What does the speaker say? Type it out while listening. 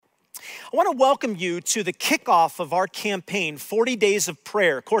I want to welcome you to the kickoff of our campaign, 40 Days of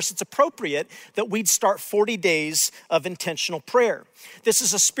Prayer. Of course, it's appropriate that we'd start 40 days of intentional prayer. This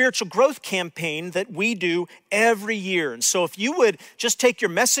is a spiritual growth campaign that we do every year. And so if you would just take your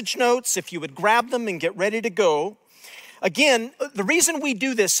message notes, if you would grab them and get ready to go. Again, the reason we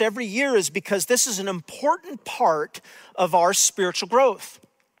do this every year is because this is an important part of our spiritual growth.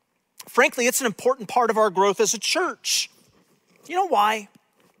 Frankly, it's an important part of our growth as a church. You know why?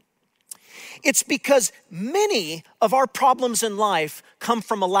 It's because many of our problems in life come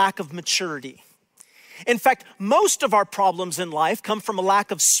from a lack of maturity. In fact, most of our problems in life come from a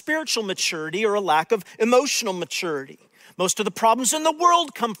lack of spiritual maturity or a lack of emotional maturity. Most of the problems in the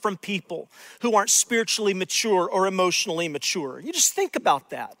world come from people who aren't spiritually mature or emotionally mature. You just think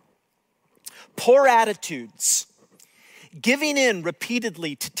about that. Poor attitudes, giving in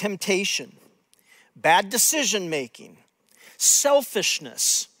repeatedly to temptation, bad decision making,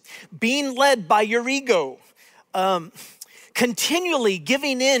 selfishness, being led by your ego, continually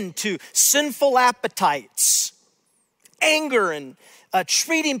giving in to sinful appetites, anger and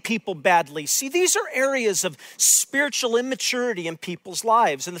treating people badly. See, these are areas of spiritual immaturity in people's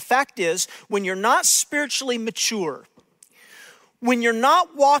lives. And the fact is, when you're not spiritually mature, when you're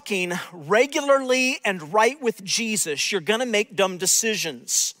not walking regularly and right with Jesus, you're gonna make dumb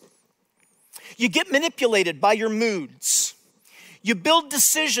decisions. You get manipulated by your moods. You build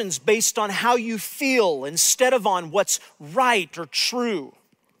decisions based on how you feel instead of on what's right or true.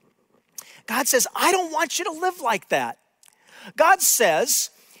 God says, I don't want you to live like that. God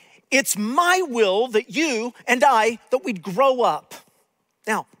says, it's my will that you and I, that we'd grow up.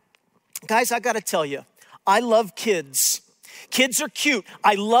 Now, guys, I gotta tell you, I love kids. Kids are cute.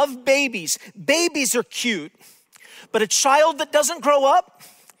 I love babies. Babies are cute. But a child that doesn't grow up,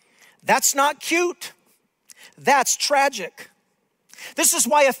 that's not cute. That's tragic. This is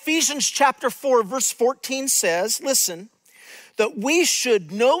why Ephesians chapter 4, verse 14 says, listen, that we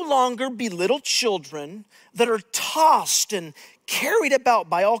should no longer be little children that are tossed and carried about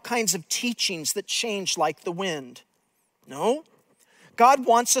by all kinds of teachings that change like the wind. No, God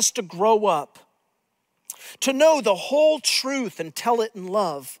wants us to grow up, to know the whole truth and tell it in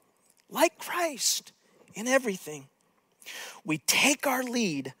love, like Christ in everything. We take our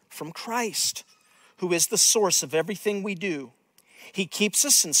lead from Christ, who is the source of everything we do. He keeps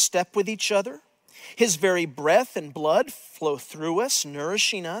us in step with each other. His very breath and blood flow through us,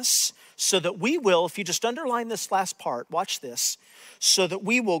 nourishing us, so that we will, if you just underline this last part, watch this, so that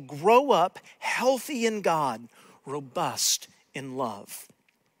we will grow up healthy in God, robust in love.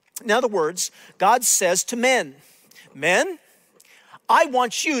 In other words, God says to men, I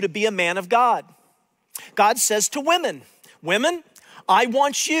want you to be a man of God. God says to women, I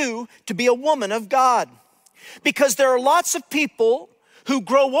want you to be a woman of God. Because there are lots of people who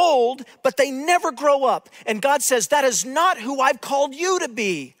grow old, but they never grow up. And God says, that is not who I've called you to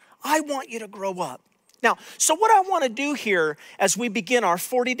be. I want you to grow up. Now, so what I want to do here as we begin our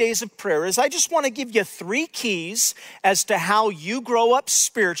 40 days of prayer is I just want to give you 3 keys as to how you grow up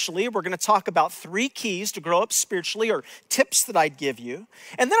spiritually. We're going to talk about 3 keys to grow up spiritually, or tips that I'd give you.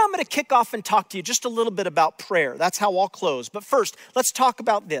 And then I'm going to kick off and talk to you just a little bit about prayer. That's how I'll close. But first, let's talk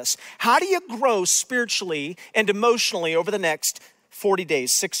about this. How do you grow spiritually and emotionally over the next 40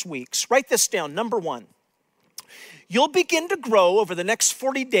 days, 6 weeks? Write this down. Number 1, you'll begin to grow over the next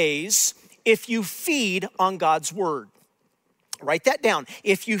 40 days if you feed on God's word. Write that down.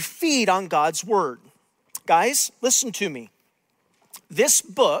 If you feed on God's word. Guys, listen to me. This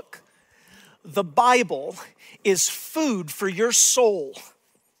book, the Bible, is food for your soul.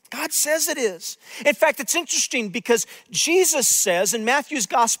 God says it is. In fact, it's interesting because Jesus says in Matthew's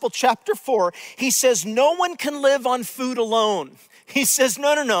Gospel chapter 4, he says, no one can live on food alone. He says,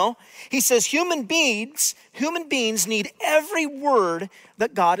 no. He says, human beings need every word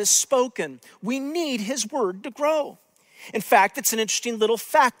that God has spoken. We need his word to grow. In fact, it's an interesting little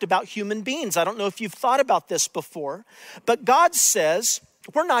fact about human beings. I don't know if you've thought about this before, but God says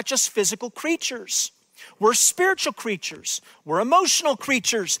we're not just physical creatures. We're spiritual creatures. We're emotional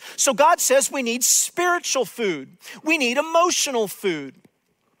creatures. So God says we need spiritual food. We need emotional food.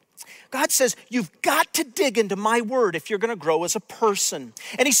 God says, you've got to dig into my word if you're going to grow as a person.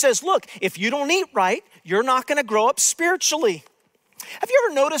 And he says, look, if you don't eat right, you're not going to grow up spiritually. Have you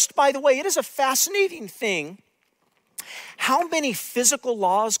ever noticed, by the way, it is a fascinating thing, how many physical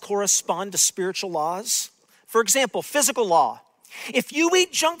laws correspond to spiritual laws? For example, physical law. If you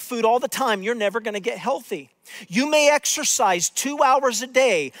eat junk food all the time, you're never going to get healthy. You may exercise 2 hours a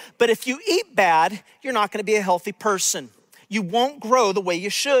day, but if you eat bad, you're not going to be a healthy person. You won't grow the way you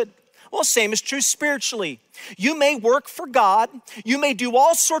should. Well, same is true spiritually. You may work for God. You may do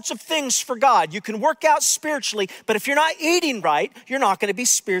all sorts of things for God. You can work out spiritually, but if you're not eating right, you're not going to be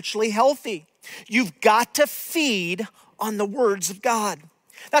spiritually healthy. You've got to feed on the words of God.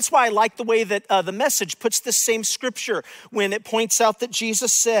 That's why I like the way that the Message puts this same scripture when it points out that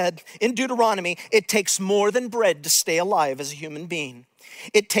Jesus said in Deuteronomy, it takes more than bread to stay alive as a human being.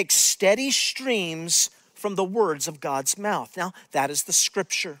 It takes steady streams from the words of God's mouth. Now, that is the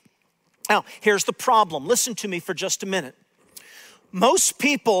scripture. Now, here's the problem. Listen to me for just a minute. Most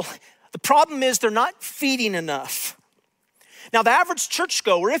people, the problem is they're not feeding enough. Now, the average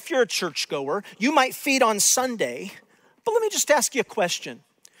churchgoer, if you're a churchgoer, you might feed on Sunday. But let me just ask you a question.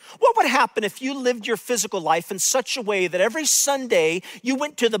 What would happen if you lived your physical life in such a way that every Sunday you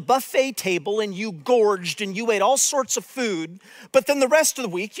went to the buffet table and you gorged and you ate all sorts of food, but then the rest of the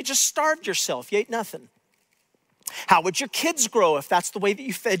week you just starved yourself, you ate nothing? How would your kids grow if that's the way that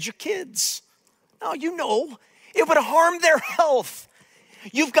you fed your kids? No, you know, it would harm their health.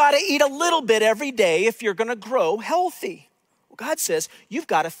 You've got to eat a little bit every day if you're going to grow healthy. Well, God says you've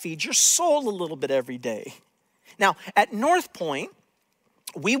got to feed your soul a little bit every day. Now, at North Point,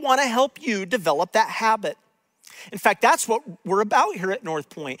 we want to help you develop that habit. In fact, that's what we're about here at North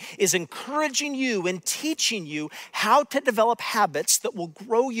Point, is encouraging you and teaching you how to develop habits that will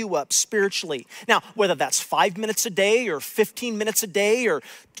grow you up spiritually. Now, whether that's 5 minutes a day or 15 minutes a day or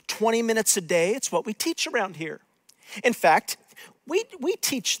 20 minutes a day, it's what we teach around here. In fact, we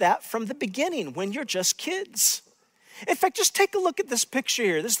teach that from the beginning when you're just kids. In fact, just take a look at this picture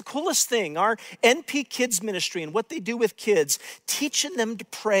here. This is the coolest thing. Our NP Kids Ministry and what they do with kids, teaching them to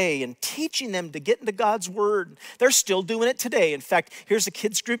pray and teaching them to get into God's Word. They're still doing it today. In fact, here's a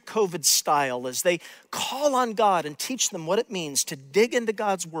kids group COVID style as they call on God and teach them what it means to dig into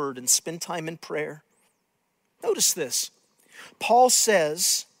God's Word and spend time in prayer. Notice this. Paul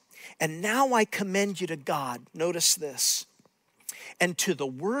says, and now I commend you to God. Notice this. And to the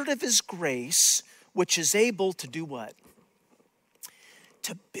word of his grace, which is able to do what?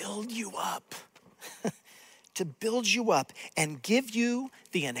 To build you up. To build you up and give you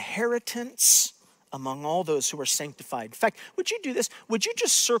the inheritance among all those who are sanctified. In fact, would you do this? Would you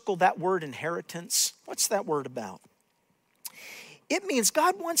just circle that word inheritance? What's that word about? It means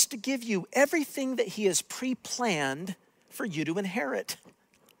God wants to give you everything that he has pre-planned for you to inherit.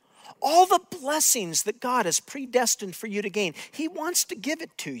 All the blessings that God has predestined for you to gain, he wants to give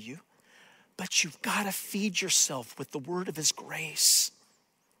it to you. But you've got to feed yourself with the word of his grace.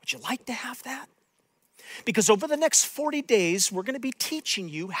 Would you like to have that? Because over the next 40 days, we're going to be teaching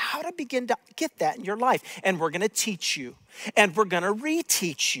you how to begin to get that in your life. And we're going to teach you. And we're going to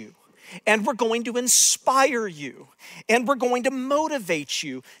reteach you. And we're going to inspire you. And we're going to motivate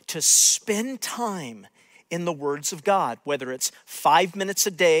you to spend time in the words of God. Whether it's 5 minutes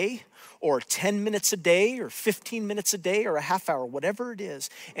a day, or 10 minutes a day, or 15 minutes a day, or a half hour, whatever it is.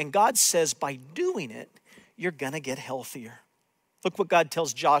 And God says by doing it, you're gonna get healthier. Look what God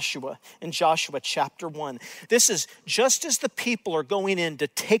tells Joshua in Joshua chapter 1. This is just as the people are going in to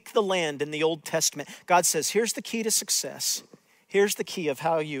take the land in the Old Testament. God says, here's the key to success. Here's the key of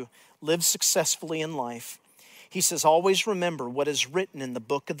how you live successfully in life. He says, always remember what is written in the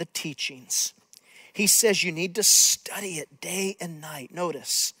book of the teachings. He says you need to study it day and night.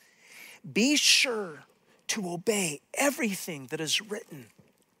 Notice, be sure to obey everything that is written.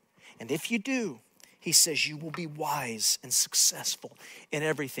 And if you do, he says you will be wise and successful in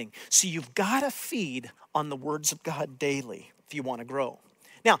everything. So you've got to feed on the words of God daily if you want to grow.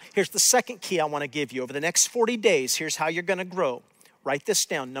 Now, here's the second key I want to give you. Over the next 40 days, here's how you're going to grow. Write this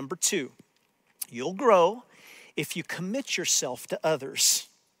down. Number 2, you'll grow if you commit yourself to others.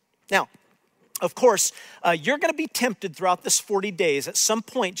 Now, of course, you're going to be tempted throughout this 40 days at some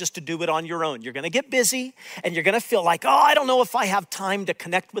point just to do it on your own. You're going to get busy and you're going to feel like, I don't know if I have time to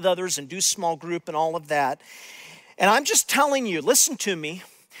connect with others and do small group and all of that. And I'm just telling you, listen to me,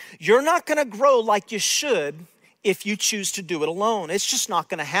 you're not going to grow like you should if you choose to do it alone. It's just not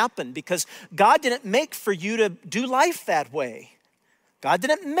going to happen because God didn't make for you to do life that way. God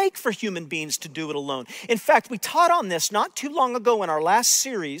didn't make for human beings to do it alone. In fact, we taught on this not too long ago in our last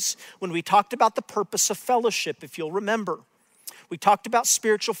series when we talked about the purpose of fellowship, if you'll remember. We talked about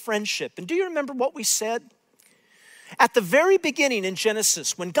spiritual friendship. And do you remember what we said? At the very beginning in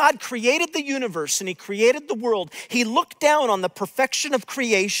Genesis, when God created the universe and he created the world, he looked down on the perfection of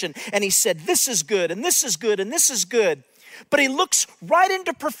creation and he said, this is good and this is good and this is good. But he looks right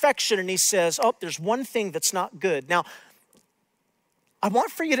into perfection and he says, there's one thing that's not good. Now, I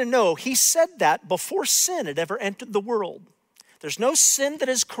want for you to know, he said that before sin had ever entered the world. There's no sin that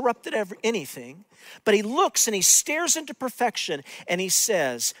has corrupted anything, but he looks and he stares into perfection and he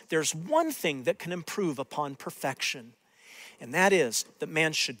says, there's one thing that can improve upon perfection, and that is that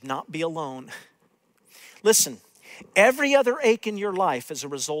man should not be alone. Listen, every other ache in your life is a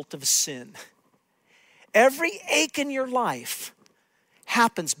result of sin. Every ache in your life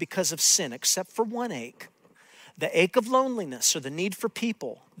happens because of sin, except for one ache. The ache of loneliness or the need for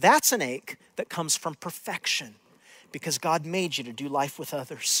people. That's an ache that comes from perfection because God made you to do life with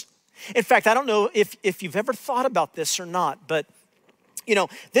others. In fact, I don't know if you've ever thought about this or not, but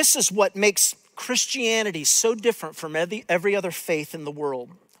this is what makes Christianity so different from every other faith in the world.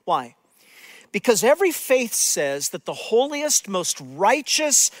 Why? Because every faith says that the holiest, most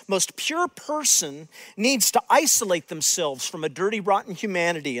righteous, most pure person needs to isolate themselves from a dirty, rotten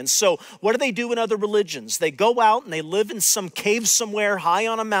humanity. And so what do in other religions? They go out and they live in some cave somewhere high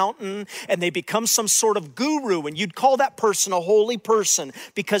on a mountain and they become some sort of guru. And you'd call that person a holy person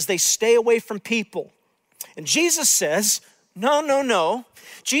because they stay away from people. And Jesus says, no.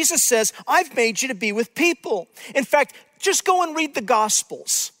 Jesus says, I've made you to be with people. In fact, just go and read the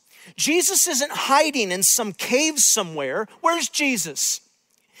Gospels. Jesus isn't hiding in some cave somewhere. Where's Jesus?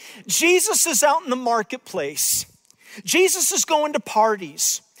 Jesus is out in the marketplace. Jesus is going to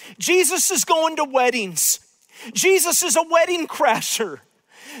parties. Jesus is going to weddings. Jesus is a wedding crasher.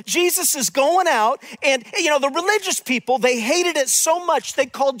 Jesus is going out and, the religious people, they hated it so much they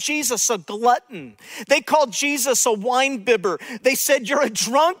called Jesus a glutton. They called Jesus a wine bibber. They said, you're a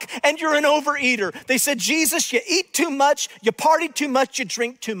drunk and you're an overeater. They said, Jesus, you eat too much, you party too much, you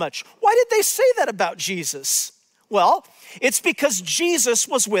drink too much. Why did they say that about Jesus? Well, it's because Jesus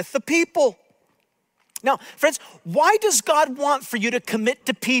was with the people. Now, friends, why does God want for you to commit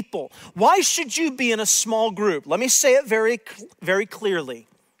to people? Why should you be in a small group? Let me say it very, very clearly.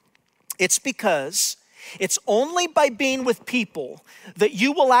 It's because it's only by being with people that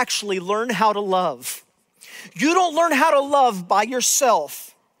you will actually learn how to love. You don't learn how to love by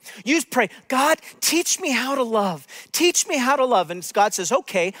yourself. You pray, God, teach me how to love. Teach me how to love. And God says,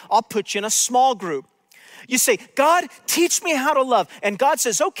 okay, I'll put you in a small group. You say, God, teach me how to love. And God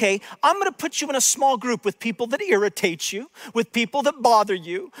says, okay, I'm going to put you in a small group with people that irritate you, with people that bother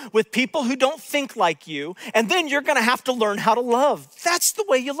you, with people who don't think like you. And then you're going to have to learn how to love. That's the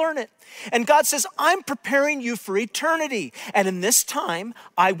way you learn it. And God says, I'm preparing you for eternity. And in this time,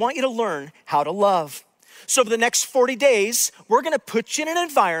 I want you to learn how to love. So for the next 40 days, we're going to put you in an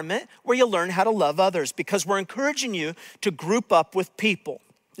environment where you learn how to love others because we're encouraging you to group up with people.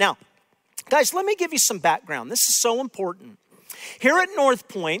 Now, guys, let me give you some background. This is so important. Here at North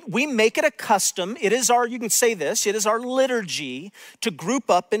Point, we make it a custom. It is our, you can say this, it is our liturgy to group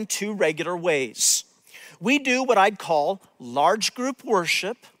up in two regular ways. We do what I'd call large group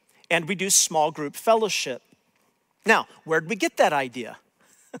worship, and we do small group fellowship. Now, where'd we get that idea?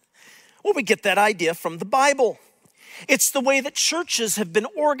 Well, we get that idea from the Bible. It's the way that churches have been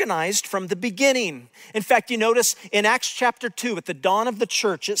organized from the beginning. In fact, you notice in Acts chapter 2, at the dawn of the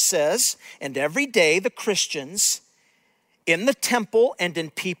church, it says, and every day the Christians in the temple and in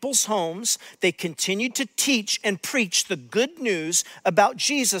people's homes, they continued to teach and preach the good news about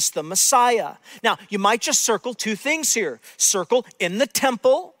Jesus, the Messiah. Now, you might just circle two things here. Circle in the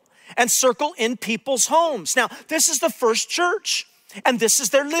temple and circle in people's homes. Now, this is the first church. And this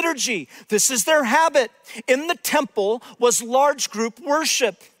is their liturgy. This is their habit. In the temple was large group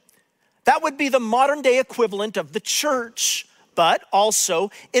worship. That would be the modern day equivalent of the church, but also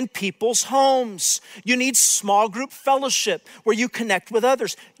in people's homes. You need small group fellowship where you connect with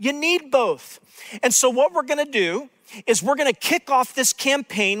others. You need both. And so what we're gonna do is we're gonna kick off this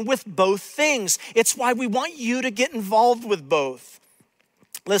campaign with both things. It's why we want you to get involved with both.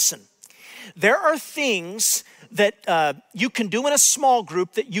 Listen, there are things that you can do in a small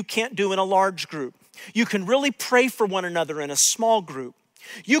group that you can't do in a large group. You can really pray for one another in a small group.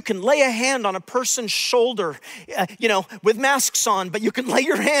 You can lay a hand on a person's shoulder, with masks on, but you can lay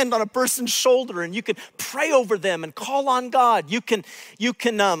your hand on a person's shoulder and you can pray over them and call on God. You can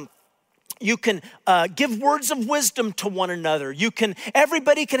give words of wisdom to one another.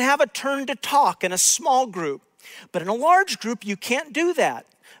 Everybody can have a turn to talk in a small group. But in a large group, you can't do that.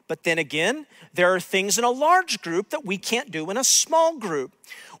 But then again, there are things in a large group that we can't do in a small group.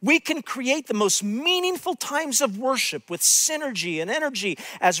 We can create the most meaningful times of worship with synergy and energy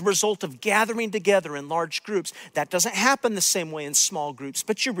as a result of gathering together in large groups. That doesn't happen the same way in small groups,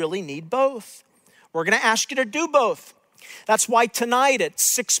 but you really need both. We're going to ask you to do both. That's why tonight at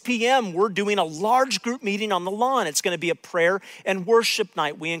 6 p.m., we're doing a large group meeting on the lawn. It's going to be a prayer and worship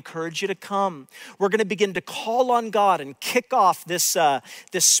night. We encourage you to come. We're going to begin to call on God and kick off this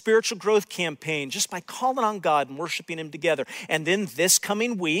spiritual growth campaign just by calling on God and worshiping Him together. And then this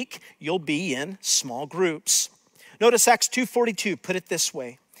coming week, you'll be in small groups. Notice Acts 2:42, put it this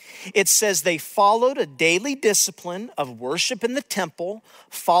way. It says they followed a daily discipline of worship in the temple,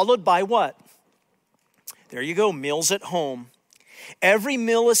 followed by what? There you go, meals at home. Every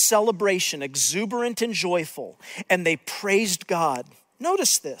meal is celebration, exuberant and joyful, and they praised God.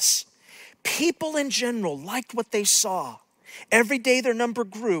 Notice this. People in general liked what they saw. Every day their number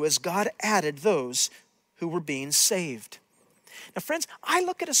grew as God added those who were being saved. Now, friends, I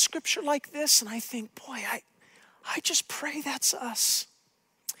look at a scripture like this and I think, boy, I just pray that's us.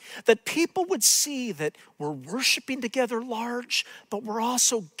 That people would see that we're worshiping together large, but we're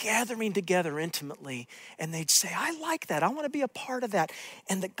also gathering together intimately. And they'd say, I like that. I want to be a part of that.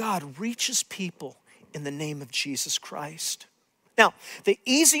 And that God reaches people in the name of Jesus Christ. Now, the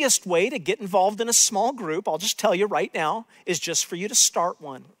easiest way to get involved in a small group, I'll just tell you right now, is just for you to start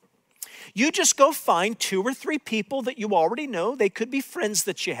one. You just go find 2 or 3 people that you already know. They could be friends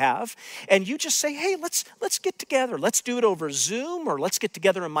that you have. And you just say, hey, let's get together. Let's do it over Zoom, or let's get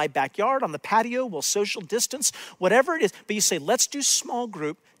together in my backyard on the patio. We'll social distance, whatever it is. But you say, let's do small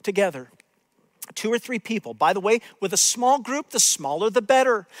group together. 2 or 3 people. By the way, with a small group, the smaller the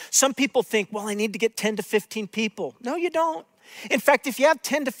better. Some people think, well, I need to get 10 to 15 people. No, you don't. In fact, if you have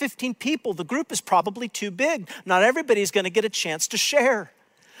 10 to 15 people, the group is probably too big. Not everybody's going to get a chance to share.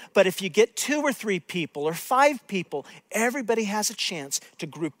 But if you get 2 or 3 people or 5 people, everybody has a chance to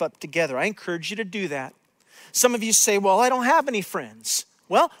group up together. I encourage you to do that. Some of you say, well, I don't have any friends.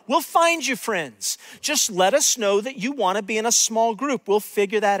 Well, we'll find you friends. Just let us know that you want to be in a small group. We'll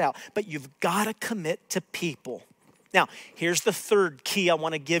figure that out. But you've got to commit to people. Now, here's the third key I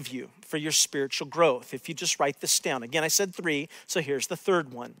want to give you for your spiritual growth. If you just write this down. Again, I said 3, so here's the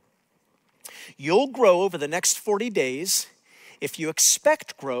third one. You'll grow over the next 40 days if you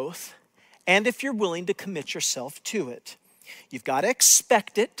expect growth and if you're willing to commit yourself to it. You've got to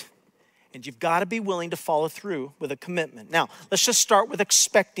expect it, and you've got to be willing to follow through with a commitment. Now, let's just start with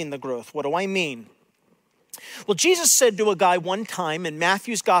expecting the growth. What do I mean? Well, Jesus said to a guy one time in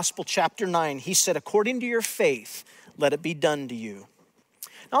Matthew's Gospel, chapter 9, he said, according to your faith, let it be done to you.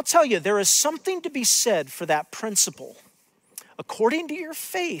 Now, I'll tell you, there is something to be said for that principle. According to your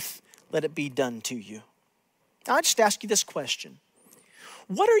faith, let it be done to you. Now, I just ask you this question.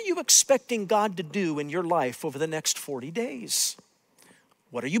 What are you expecting God to do in your life over the next 40 days?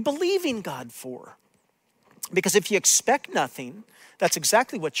 What are you believing God for? Because if you expect nothing, that's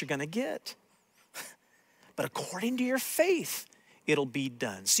exactly what you're going to get. But according to your faith, it'll be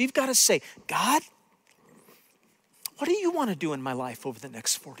done. So you've got to say, God, what do you want to do in my life over the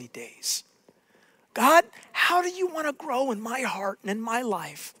next 40 days? God, how do you want to grow in my heart and in my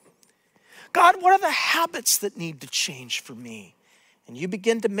life? God, what are the habits that need to change for me? And you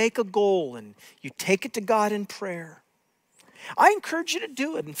begin to make a goal and you take it to God in prayer. I encourage you to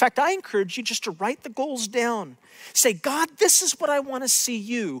do it. In fact, I encourage you just to write the goals down. Say, God, this is what I want to see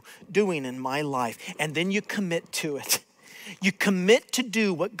you doing in my life. And then you commit to it. You commit to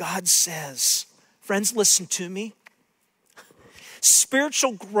do what God says. Friends, listen to me.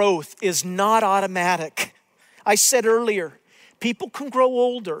 Spiritual growth is not automatic. I said earlier, people can grow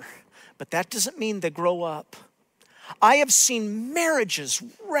older, but that doesn't mean they grow up. I have seen marriages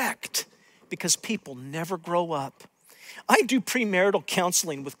wrecked because people never grow up. I do premarital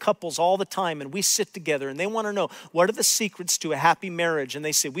counseling with couples all the time, and we sit together and they want to know, what are the secrets to a happy marriage? And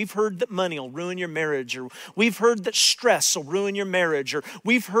they say, we've heard that money will ruin your marriage, or we've heard that stress will ruin your marriage, or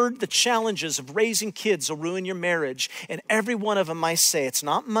we've heard the challenges of raising kids will ruin your marriage. And every one of them I say, it's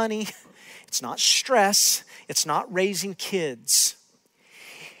not money, it's not stress, it's not raising kids.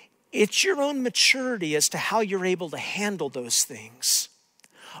 It's your own maturity as to how you're able to handle those things.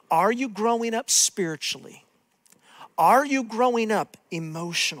 Are you growing up spiritually? Are you growing up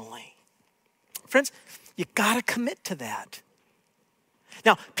emotionally? Friends, you got to commit to that.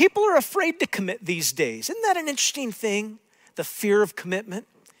 Now, people are afraid to commit these days. Isn't that an interesting thing? The fear of commitment.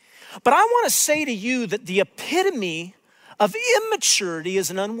 But I want to say to you that the epitome of immaturity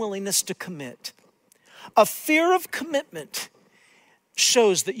is an unwillingness to commit. A fear of commitment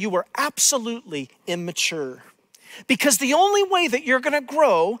shows that you are absolutely immature. Because the only way that you're going to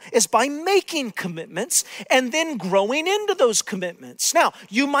grow is by making commitments and then growing into those commitments. Now,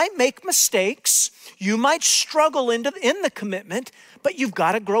 you might make mistakes. You might struggle in the commitment, but you've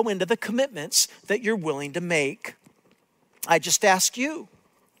got to grow into the commitments that you're willing to make. I just ask you,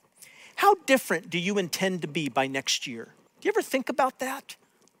 How different do you intend to be by next year? Do you ever think about that?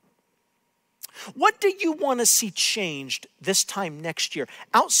 What do you want to see changed this time next year,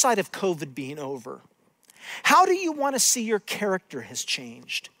 outside of COVID being over? How do you want to see your character has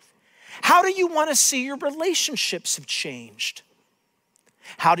changed? How do you want to see your relationships have changed?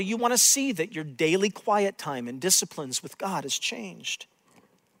 How do you want to see that your daily quiet time and disciplines with God has changed?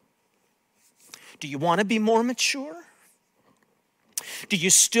 Do you want to be more mature? Do you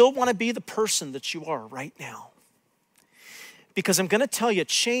still want to be the person that you are right now? Because I'm going to tell you,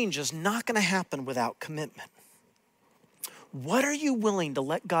 change is not going to happen without commitment. What are you willing to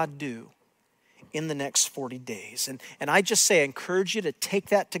let God do in the next 40 days? And I just say, I encourage you to take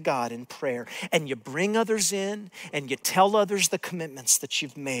that to God in prayer. And you bring others in, and you tell others the commitments that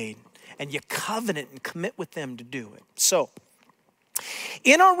you've made. And you covenant and commit with them to do it. So,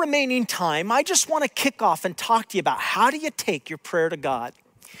 in our remaining time, I just want to kick off and talk to you about how do you take your prayer to God?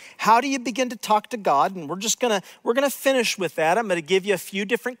 How do you begin to talk to God? And we're gonna finish with that. I'm gonna give you a few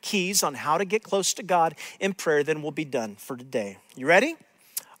different keys on how to get close to God in prayer, then we'll be done for today. You ready?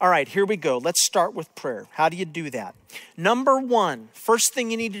 All right, here we go. Let's start with prayer. How do you do that? Number one, first thing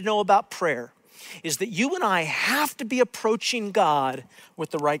you need to know about prayer is that you and I have to be approaching God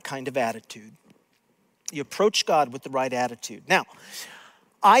with the right kind of attitude. You approach God with the right attitude. Now,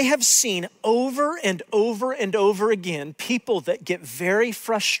 I have seen over and over and over again people that get very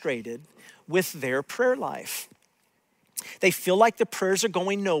frustrated with their prayer life. They feel like the prayers are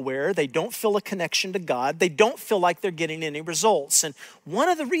going nowhere. They don't feel a connection to God. They don't feel like they're getting any results. And one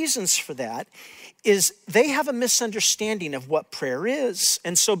of the reasons for that is they have a misunderstanding of what prayer is.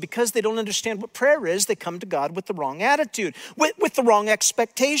 And so because they don't understand what prayer is, they come to God with the wrong attitude, with the wrong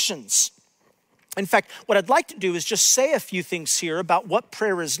expectations. In fact, what I'd like to do is just say a few things here about what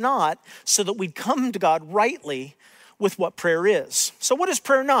prayer is not so that we'd come to God rightly with what prayer is. So what is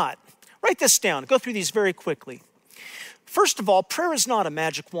prayer not? Write this down. Go through these very quickly. First of all, prayer is not a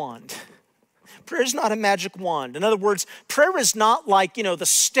magic wand. Prayer is not a magic wand. In other words, prayer is not like, the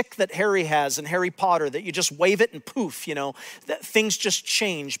stick that Harry has in Harry Potter that you just wave it and poof, that things just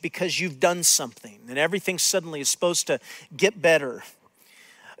change because you've done something and everything suddenly is supposed to get better.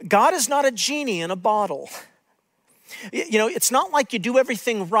 God is not a genie in a bottle. It's not like you do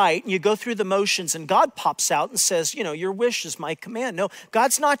everything right and you go through the motions and God pops out and says, your wish is my command. No,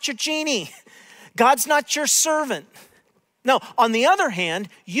 God's not your genie. God's not your servant. No, on the other hand,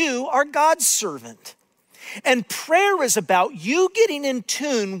 you are God's servant. And prayer is about you getting in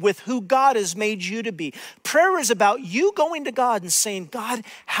tune with who God has made you to be. Prayer is about you going to God and saying, God,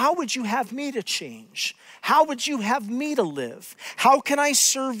 how would you have me to change? How would you have me to live? How can I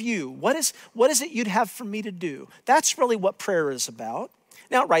serve you? What is it you'd have for me to do? That's really what prayer is about.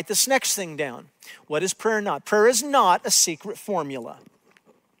 Now, write this next thing down. What is prayer not? Prayer is not a secret formula.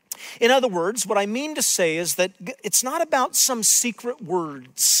 In other words, what I mean to say is that it's not about some secret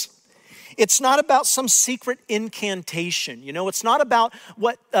words. It's not about some secret incantation. It's not about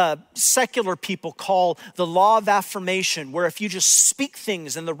what secular people call the law of affirmation, where if you just speak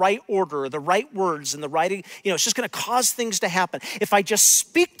things in the right order, or the right words, and the right, it's just going to cause things to happen. If I just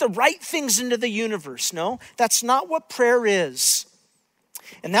speak the right things into the universe, no, that's not what prayer is.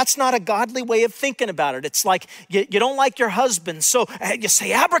 And that's not a godly way of thinking about it. It's like you don't like your husband, so you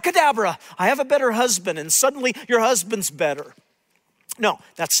say, abracadabra, I have a better husband, and suddenly your husband's better. No,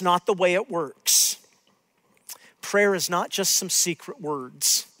 that's not the way it works. Prayer is not just some secret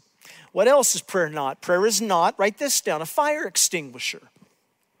words. What else is prayer not? Prayer is not, write this down, a fire extinguisher.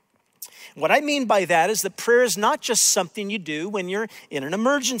 What I mean by that is that prayer is not just something you do when you're in an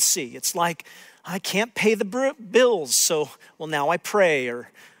emergency. It's like, I can't pay the bills, so, now I pray.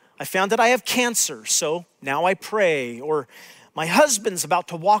 Or I found that I have cancer, so now I pray. Or my husband's about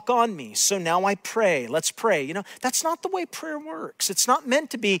to walk on me, so now I pray. Let's pray. That's not the way prayer works. It's not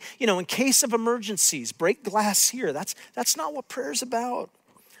meant to be, in case of emergencies, break glass here. That's not what prayer's about.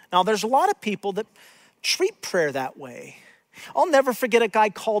 Now, there's a lot of people that treat prayer that way. I'll never forget a guy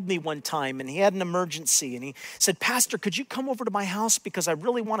called me one time and he had an emergency and he said, Pastor, could you come over to my house because I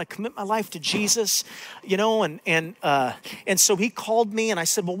really want to commit my life to Jesus, and so he called me and I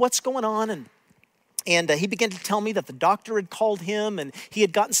said, well, what's going on? And he began to tell me that the doctor had called him and he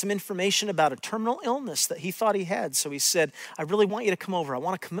had gotten some information about a terminal illness that he thought he had. So he said, I really want you to come over. I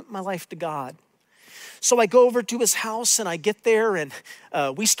want to commit my life to God. So I go over to his house and I get there and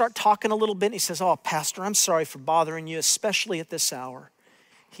we start talking a little bit. And he says, oh, Pastor, I'm sorry for bothering you, especially at this hour.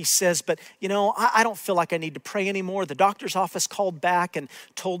 He says, but I don't feel like I need to pray anymore. The doctor's office called back and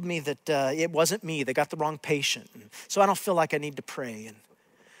told me that it wasn't me. They got the wrong patient. And so I don't feel like I need to pray. And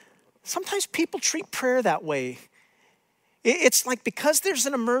sometimes people treat prayer that way. It's like because there's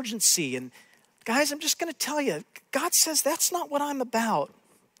an emergency, and guys, I'm just going to tell you, God says that's not what I'm about.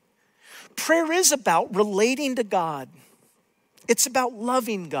 Prayer is about relating to God. It's about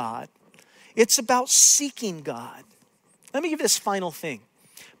loving God. It's about seeking God. Let me give you this final thing.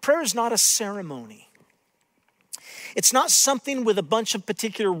 Prayer is not a ceremony. It's not something with a bunch of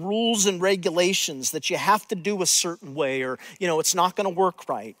particular rules and regulations that you have to do a certain way or, it's not going to work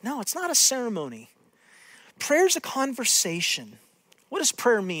right. No, it's not a ceremony. Prayer is a conversation. What does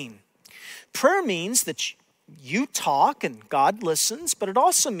prayer mean? Prayer means that you talk and God listens, but it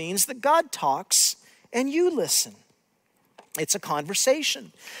also means that God talks and you listen. It's a conversation.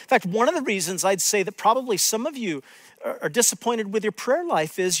 In fact, one of the reasons I'd say that probably some of you are disappointed with your prayer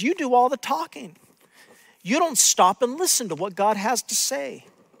life is you do all the talking. You don't stop and listen to what God has to say.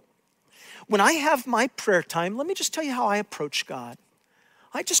 When I have my prayer time, let me just tell you how I approach God.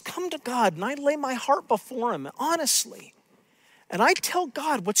 I just come to God and I lay my heart before him, honestly. And I tell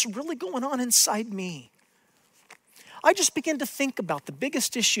God what's really going on inside me. I just begin to think about the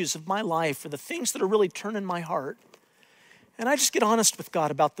biggest issues of my life or the things that are really turning my heart. And I just get honest with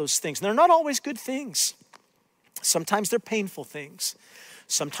God about those things. And they're not always good things. Sometimes they're painful things.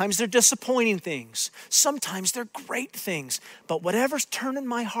 Sometimes they're disappointing things. Sometimes they're great things. But whatever's turning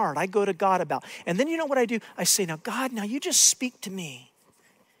my heart, I go to God about. And then you know what I do? I say, now God, now you just speak to me.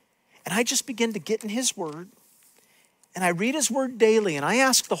 And I just begin to get in his word. And I read his word daily. And I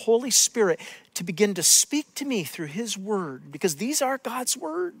ask the Holy Spirit to begin to speak to me through his word. Because these are God's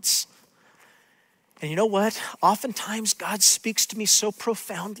words. And you know what? Oftentimes God speaks to me so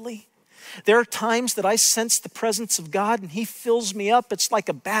profoundly. There are times that I sense the presence of God and he fills me up. It's like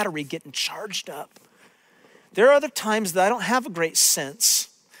a battery getting charged up. There are other times that I don't have a great sense,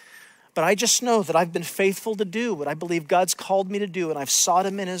 but I just know that I've been faithful to do what I believe God's called me to do, and I've sought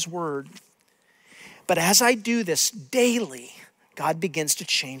him in his word. But as I do this daily, God begins to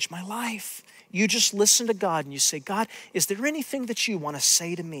change my life. You just listen to God and you say, God, is there anything that you want to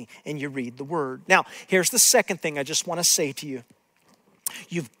say to me? And you read the word. Now, here's the second thing I just want to say to you.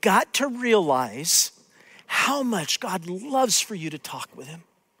 You've got to realize how much God loves for you to talk with him.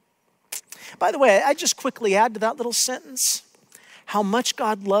 By the way, I just quickly add to that little sentence, how much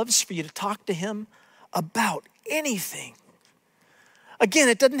God loves for you to talk to him about anything. Again,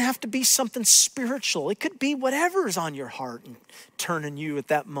 it doesn't have to be something spiritual. It could be whatever is on your heart and turning you at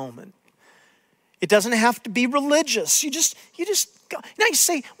that moment. It doesn't have to be religious. You just go. Now you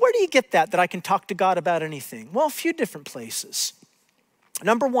say, where do you get that I can talk to God about anything? Well, a few different places.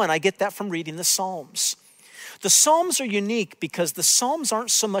 Number one, I get that from reading the Psalms. The Psalms are unique because the Psalms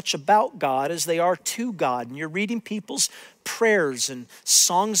aren't so much about God as they are to God. And you're reading people's prayers and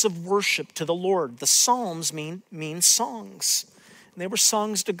songs of worship to the Lord. The Psalms mean songs. And they were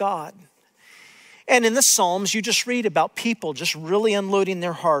songs to God. And in the Psalms, you just read about people just really unloading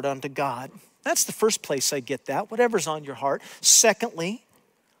their heart onto God. That's the first place I get that, whatever's on your heart. Secondly,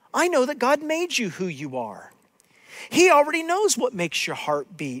 I know that God made you who you are. He already knows what makes your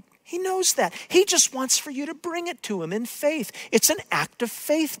heart beat. He knows that. He just wants for you to bring it to him in faith. It's an act of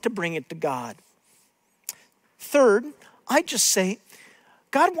faith to bring it to God. Third, I just say,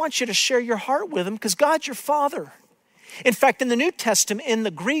 God wants you to share your heart with him because God's your Father. In fact, in the New Testament, in the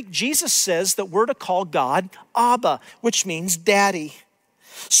Greek, Jesus says that we're to call God Abba, which means daddy.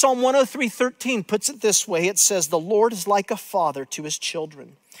 Psalm 103:13 puts it this way. It says, the Lord is like a father to his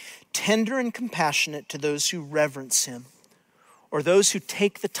children, tender and compassionate to those who reverence him, or those who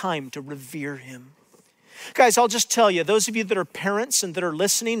take the time to revere him. Guys, I'll just tell you, those of you that are parents and that are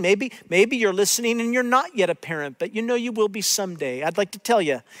listening, maybe you're listening and you're not yet a parent, but you know you will be someday. I'd like to tell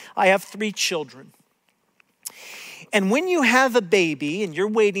you, I have 3 children. And when you have a baby and you're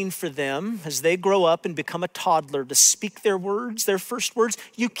waiting for them as they grow up and become a toddler to speak their words, their first words,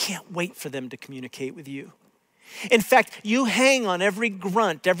 you can't wait for them to communicate with you. In fact, you hang on every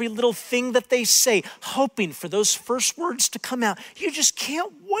grunt, every little thing that they say, hoping for those first words to come out. You just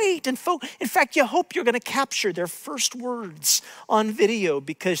can't wait. In fact, you hope you're going to capture their first words on video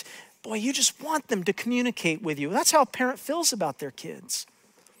because, boy, you just want them to communicate with you. That's how a parent feels about their kids.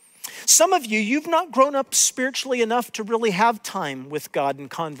 Some of you, you've not grown up spiritually enough to really have time with God in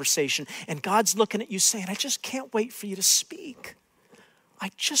conversation. And God's looking at you saying, I just can't wait for you to speak.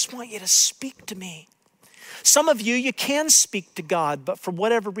 I just want you to speak to me. Some of you, you can speak to God, but for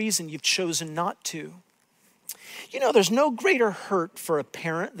whatever reason, you've chosen not to. You know, there's no greater hurt for a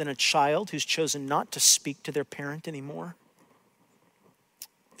parent than a child who's chosen not to speak to their parent anymore.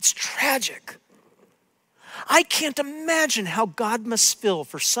 It's tragic. I can't imagine how God must feel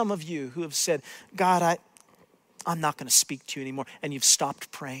for some of you who have said, God, I'm not going to speak to you anymore, and you've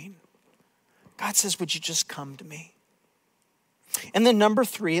stopped praying. God says, would you just come to me? And then number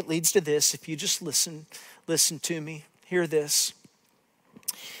 3, it leads to this. If you just listen to me, hear this.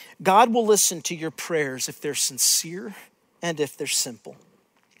 God will listen to your prayers if they're sincere and if they're simple.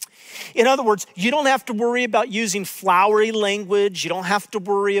 In other words, you don't have to worry about using flowery language. You don't have to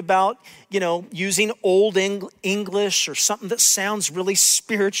worry about, using old English or something that sounds really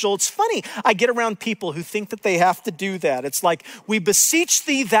spiritual. It's funny. I get around people who think that they have to do that. It's like, we beseech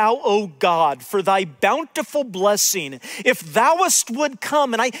thee, thou, O God, for thy bountiful blessing, if thouest would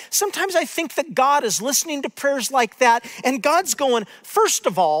come. And sometimes I think that God is listening to prayers like that. And God's going, first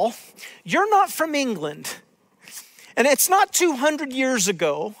of all, you're not from England. And it's not 200 years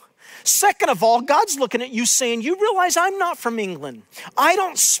ago. Second of all, God's looking at you saying, you realize I'm not from England. I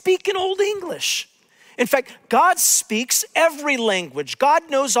don't speak in Old English. In fact, God speaks every language. God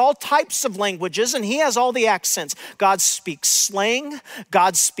knows all types of languages, and he has all the accents. God speaks slang.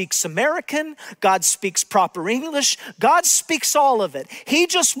 God speaks American. God speaks proper English. God speaks all of it. He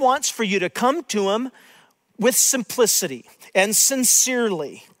just wants for you to come to him with simplicity and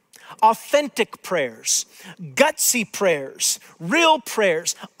sincerely. Authentic prayers, gutsy prayers, real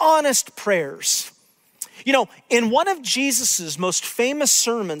prayers, honest prayers. In one of Jesus's most famous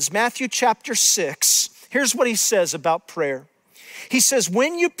sermons, Matthew chapter 6, here's what he says about prayer. He says,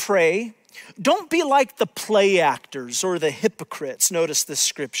 when you pray, don't be like the play actors or the hypocrites. Notice this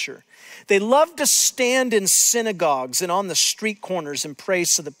scripture. They love to stand in synagogues and on the street corners and pray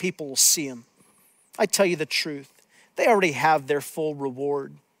so that people will see them. I tell you the truth, they already have their full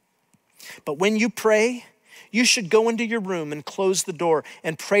reward. But when you pray, you should go into your room and close the door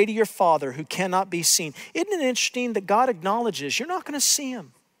and pray to your Father who cannot be seen. Isn't it interesting that God acknowledges you're not going to see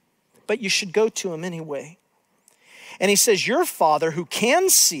him, but you should go to him anyway. And he says, your Father who can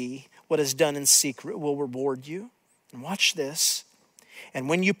see what is done in secret will reward you. And watch this. And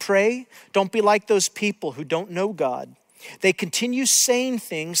when you pray, don't be like those people who don't know God. They continue saying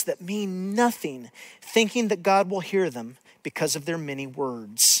things that mean nothing, thinking that God will hear them because of their many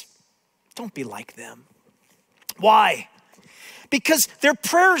words. Don't be like them. Why? Because their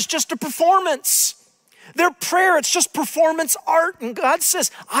prayer is just a performance. Their prayer, it's just performance art. And God says,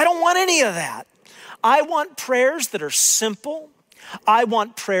 I don't want any of that. I want prayers that are simple. I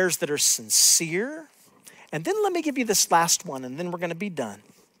want prayers that are sincere. And then let me give you this last one, and then we're going to be done.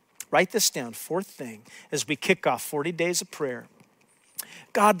 Write this down, 4th thing, as we kick off 40 days of prayer.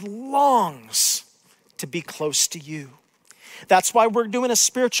 God longs to be close to you. That's why we're doing a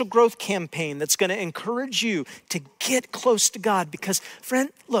spiritual growth campaign that's going to encourage you to get close to God. Because, friend,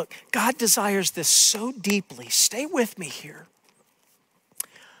 look, God desires this so deeply. Stay with me here.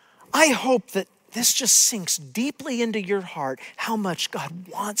 I hope that this just sinks deeply into your heart how much God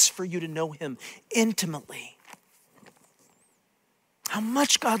wants for you to know him intimately. How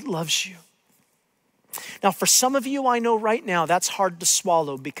much God loves you. Now, for some of you, I know right now that's hard to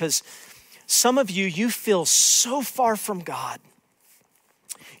swallow because some of you, you feel so far from God.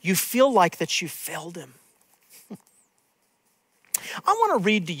 You feel like that you failed him. I want to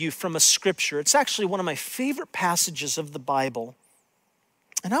read to you from a scripture. It's actually one of my favorite passages of the Bible.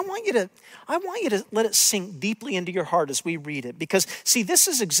 And I want you to let it sink deeply into your heart as we read it. Because, see, this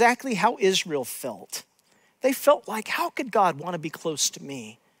is exactly how Israel felt. They felt like, how could God want to be close to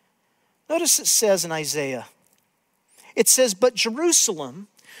me? Notice it says in Isaiah, it says, but Jerusalem,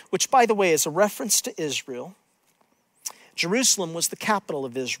 which, by the way, is a reference to Israel. Jerusalem was the capital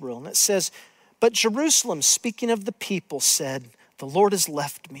of Israel. And it says, but Jerusalem, speaking of the people, said, the Lord has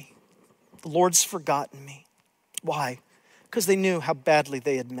left me. The Lord's forgotten me. Why? Because they knew how badly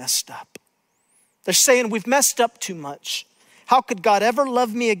they had messed up. They're saying, we've messed up too much. How could God ever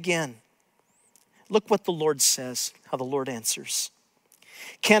love me again? Look what the Lord says, how the Lord answers.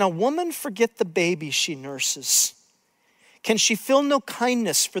 Can a woman forget the baby she nurses? Can she feel no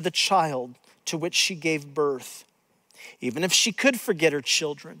kindness for the child to which she gave birth? Even if she could forget her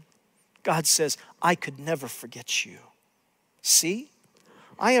children, God says, I could never forget you. See,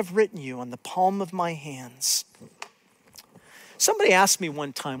 I have written you on the palm of my hands. Somebody asked me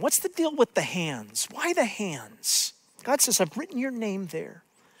one time, what's the deal with the hands? Why the hands? God says, I've written your name there.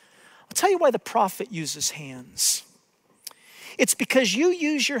 I'll tell you why the prophet uses hands. It's because you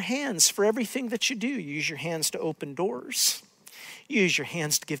use your hands for everything that you do. You use your hands to open doors. You use your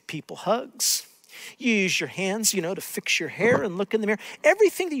hands to give people hugs. You use your hands, to fix your hair and look in the mirror.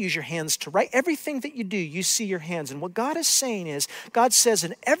 Everything that you use your hands to write, everything that you do, you see your hands. And what God is saying is, God says,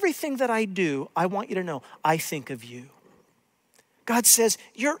 in everything that I do, I want you to know, I think of you. God says,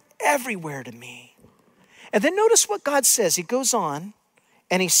 you're everywhere to me. And then notice what God says. He goes on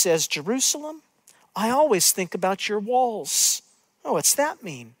and he says, Jerusalem, I always think about your walls. Oh, what's that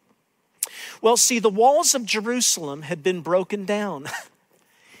mean? Well, see, the walls of Jerusalem had been broken down.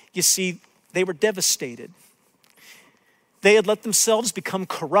 You see, they were devastated. They had let themselves become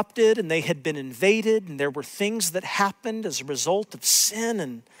corrupted, and they had been invaded, and there were things that happened as a result of sin,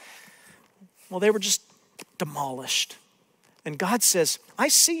 and, well, they were just demolished. And God says, I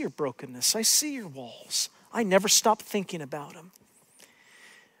see your brokenness. I see your walls. I never stop thinking about them.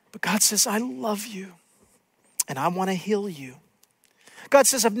 But God says, I love you, and I want to heal you. God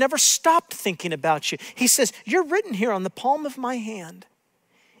says, I've never stopped thinking about you. He says, you're written here on the palm of my hand.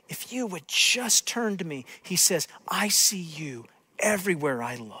 If you would just turn to me, he says, I see you everywhere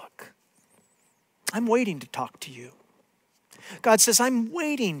I look. I'm waiting to talk to you. God says, I'm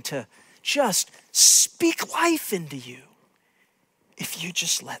waiting to just speak life into you. If you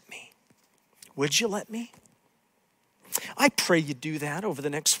just let me. Would you let me? I pray you do that over the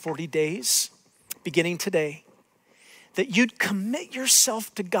next 40 days, beginning today. That you'd commit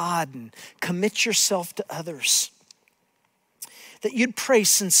yourself to God and commit yourself to others. That you'd pray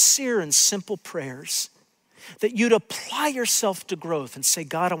sincere and simple prayers. That you'd apply yourself to growth and say,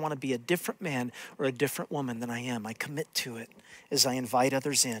 God, I want to be a different man or a different woman than I am. I commit to it as I invite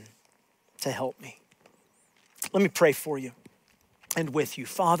others in to help me. Let me pray for you and with you.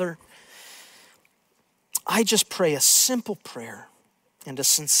 Father, I just pray a simple prayer and a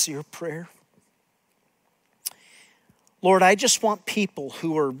sincere prayer. Lord, I just want people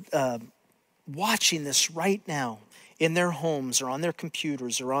who are watching this right now in their homes or on their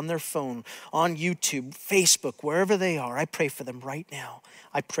computers or on their phone, on YouTube, Facebook, wherever they are. I pray for them right now.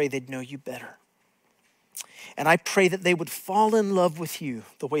 I pray they'd know you better. And I pray that they would fall in love with you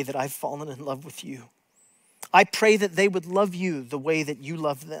the way that I've fallen in love with you. I pray that they would love you the way that you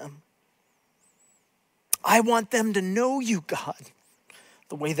love them. I want them to know you, God,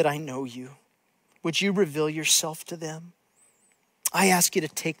 the way that I know you. Would you reveal yourself to them? I ask you to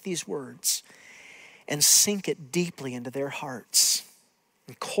take these words and sink it deeply into their hearts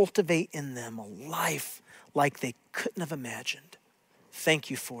and cultivate in them a life like they couldn't have imagined. Thank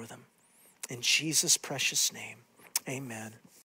you for them. In Jesus' precious name, amen.